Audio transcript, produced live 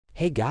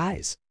Hey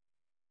guys!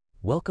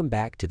 Welcome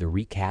back to the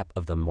recap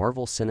of the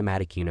Marvel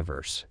Cinematic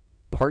Universe,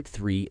 Part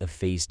 3 of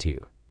Phase 2.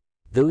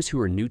 Those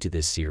who are new to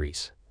this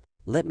series,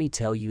 let me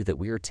tell you that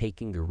we are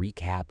taking the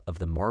recap of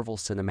the Marvel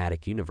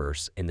Cinematic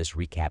Universe in this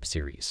recap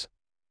series.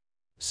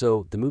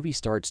 So, the movie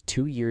starts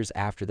 2 years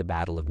after the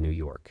Battle of New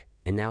York,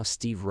 and now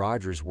Steve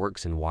Rogers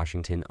works in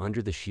Washington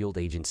under the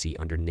S.H.I.E.L.D. agency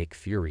under Nick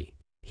Fury.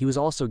 He was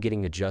also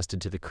getting adjusted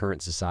to the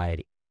current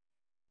society.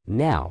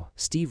 Now,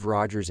 Steve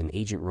Rogers and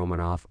Agent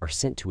Romanoff are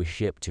sent to a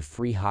ship to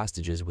free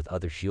hostages with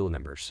other S.H.I.E.L.D.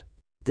 members.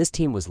 This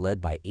team was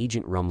led by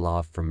Agent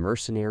Rumloff from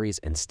Mercenaries,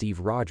 and Steve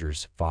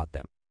Rogers fought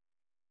them.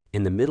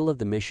 In the middle of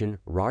the mission,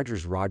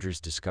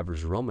 Rogers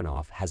discovers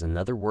Romanoff has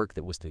another work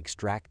that was to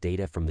extract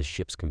data from the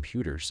ship's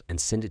computers and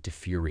send it to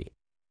Fury.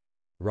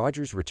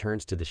 Rogers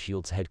returns to the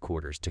S.H.I.E.L.D.'s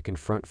headquarters to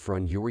confront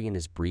Fury and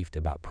is briefed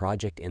about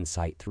Project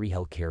Insight, 3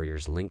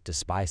 helicarriers linked to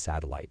spy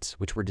satellites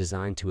which were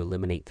designed to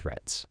eliminate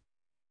threats.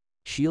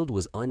 S.H.I.E.L.D.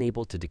 was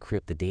unable to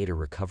decrypt the data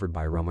recovered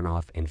by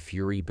Romanoff, and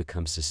Fury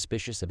becomes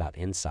suspicious about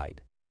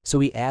Insight. So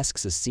he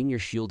asks a senior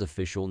S.H.I.E.L.D.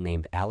 official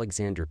named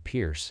Alexander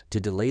Pierce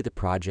to delay the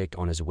project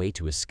on his way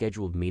to a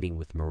scheduled meeting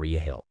with Maria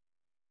Hill.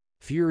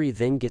 Fury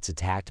then gets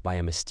attacked by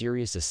a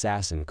mysterious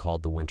assassin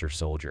called the Winter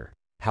Soldier.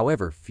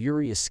 However,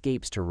 Fury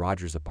escapes to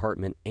Rogers'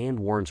 apartment and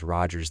warns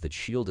Rogers that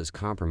S.H.I.E.L.D. is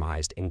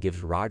compromised and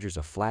gives Rogers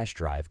a flash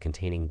drive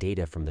containing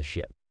data from the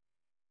ship.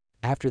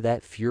 After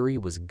that, Fury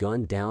was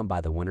gunned down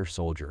by the Winter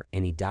Soldier,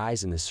 and he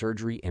dies in the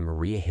surgery, and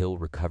Maria Hill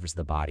recovers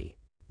the body.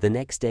 The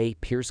next day,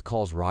 Pierce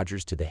calls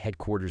Rogers to the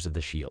headquarters of the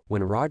S.H.I.E.L.D.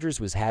 when Rogers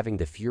was having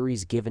the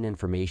Furies given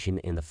information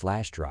in the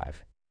flash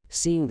drive.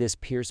 Seeing this,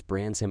 Pierce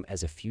brands him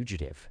as a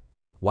fugitive.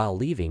 While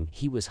leaving,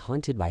 he was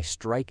hunted by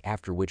Strike,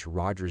 after which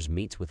Rogers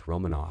meets with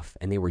Romanoff,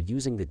 and they were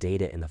using the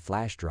data in the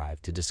flash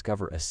drive to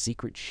discover a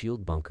secret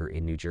S.H.I.E.L.D. bunker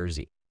in New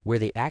Jersey, where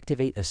they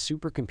activate a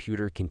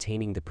supercomputer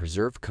containing the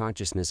preserved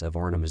consciousness of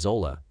Arnim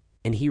Zola,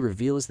 and he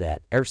reveals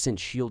that, ever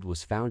since S.H.I.E.L.D.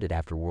 was founded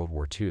after World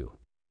War II,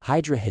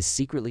 Hydra has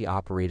secretly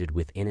operated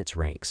within its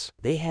ranks.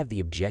 They have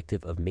the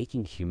objective of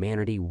making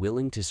humanity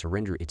willing to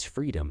surrender its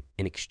freedom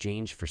in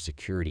exchange for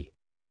security.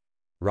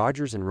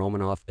 Rogers and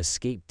Romanoff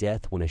escape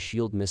death when a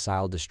S.H.I.E.L.D.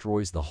 missile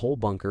destroys the whole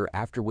bunker,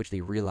 after which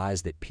they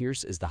realize that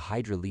Pierce is the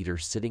Hydra leader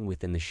sitting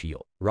within the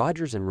S.H.I.E.L.D.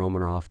 Rogers and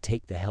Romanoff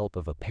take the help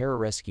of a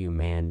pararescue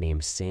man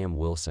named Sam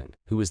Wilson,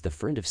 who is the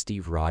friend of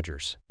Steve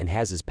Rogers and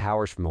has his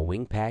powers from a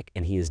wing pack,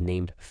 and he is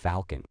named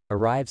Falcon.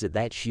 Arrives at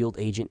that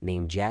S.H.I.E.L.D. agent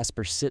named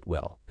Jasper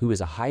Sitwell, who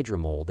is a Hydra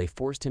mole. They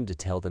forced him to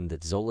tell them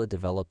that Zola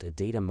developed a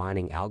data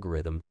mining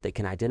algorithm that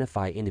can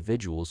identify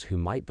individuals who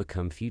might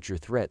become future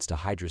threats to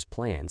Hydra's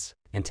plans,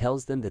 and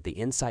tells them that the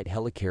Insight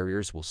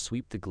helicarriers will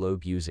sweep the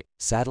globe using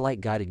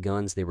satellite-guided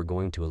guns. They were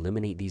going to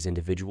eliminate these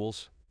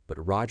individuals,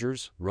 but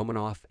Rogers,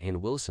 Romanoff,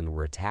 and Wilson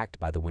were attacked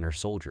by the Winter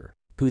Soldier,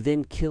 who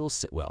then kills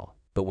Sitwell.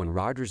 But when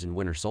Rogers and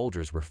Winter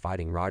Soldiers were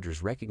fighting,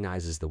 Rogers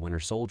recognizes the Winter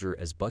Soldier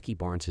as Bucky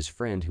Barnes, his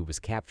friend who was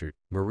captured.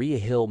 Maria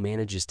Hill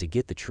manages to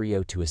get the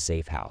trio to a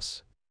safe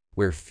house,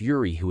 where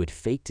Fury, who had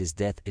faked his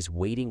death, is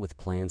waiting with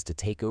plans to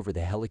take over the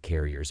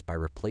helicarriers by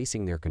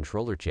replacing their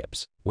controller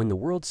chips. When the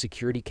World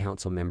Security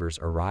Council members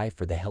arrive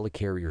for the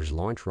helicarriers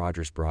launch,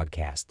 Rogers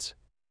broadcasts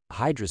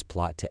Hydra's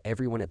plot to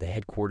everyone at the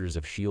headquarters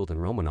of S.H.I.E.L.D.,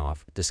 and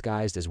Romanoff,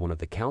 disguised as one of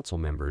the council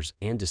members,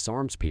 and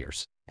disarms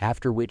Pierce,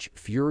 after which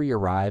Fury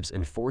arrives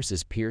and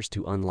forces Pierce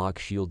to unlock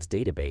S.H.I.E.L.D.'s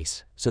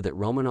database so that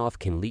Romanoff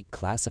can leak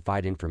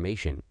classified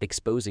information,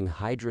 exposing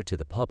Hydra to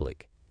the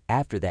public.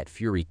 After that,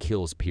 Fury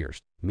kills Pierce.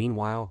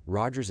 Meanwhile,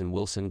 Rogers and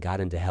Wilson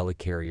got into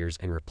helicarriers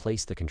and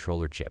replaced the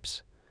controller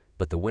chips,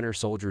 but the Winter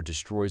Soldier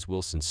destroys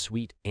Wilson's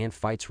suite and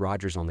fights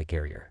Rogers on the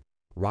carrier.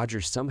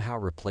 Rogers somehow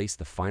replaced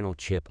the final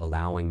chip,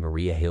 allowing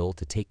Maria Hill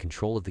to take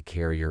control of the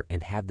carrier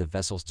and have the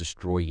vessels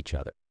destroy each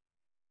other.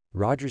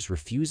 Rogers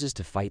refuses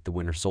to fight the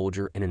Winter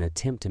Soldier in an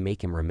attempt to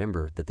make him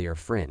remember that they are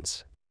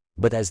friends.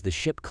 But as the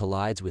ship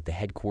collides with the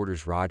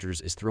headquarters, Rogers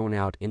is thrown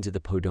out into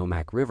the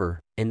Potomac River,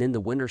 and then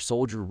the Winter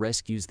Soldier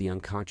rescues the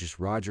unconscious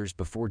Rogers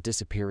before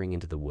disappearing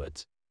into the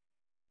woods.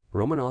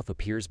 Romanoff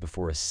appears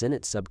before a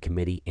Senate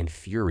subcommittee, and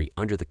Fury,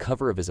 under the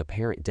cover of his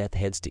apparent death,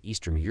 heads to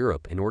Eastern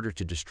Europe in order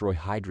to destroy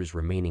Hydra's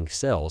remaining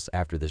cells.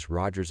 After this,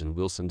 Rogers and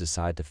Wilson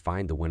decide to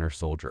find the Winter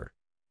Soldier,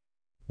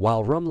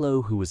 while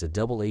Rumlow, who is a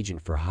double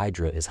agent for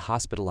Hydra, is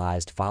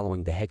hospitalized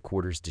following the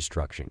headquarters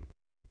destruction.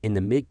 In the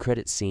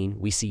mid-credit scene,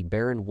 we see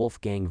Baron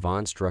Wolfgang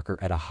von Strucker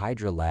at a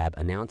Hydra lab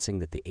announcing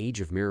that the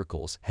Age of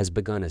Miracles has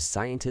begun as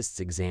scientists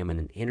examine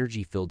an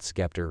energy-filled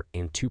scepter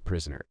and 2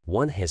 prisoners.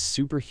 One has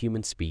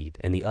superhuman speed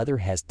and the other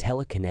has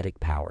telekinetic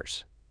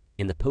powers.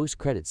 In the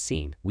post-credit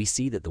scene, we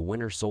see that the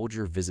Winter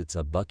Soldier visits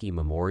a Bucky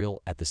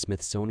memorial at the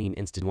Smithsonian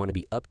Institute. Want to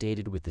be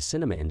updated with the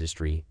cinema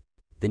industry?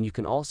 Then you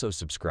can also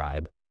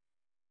subscribe.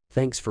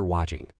 Thanks for watching.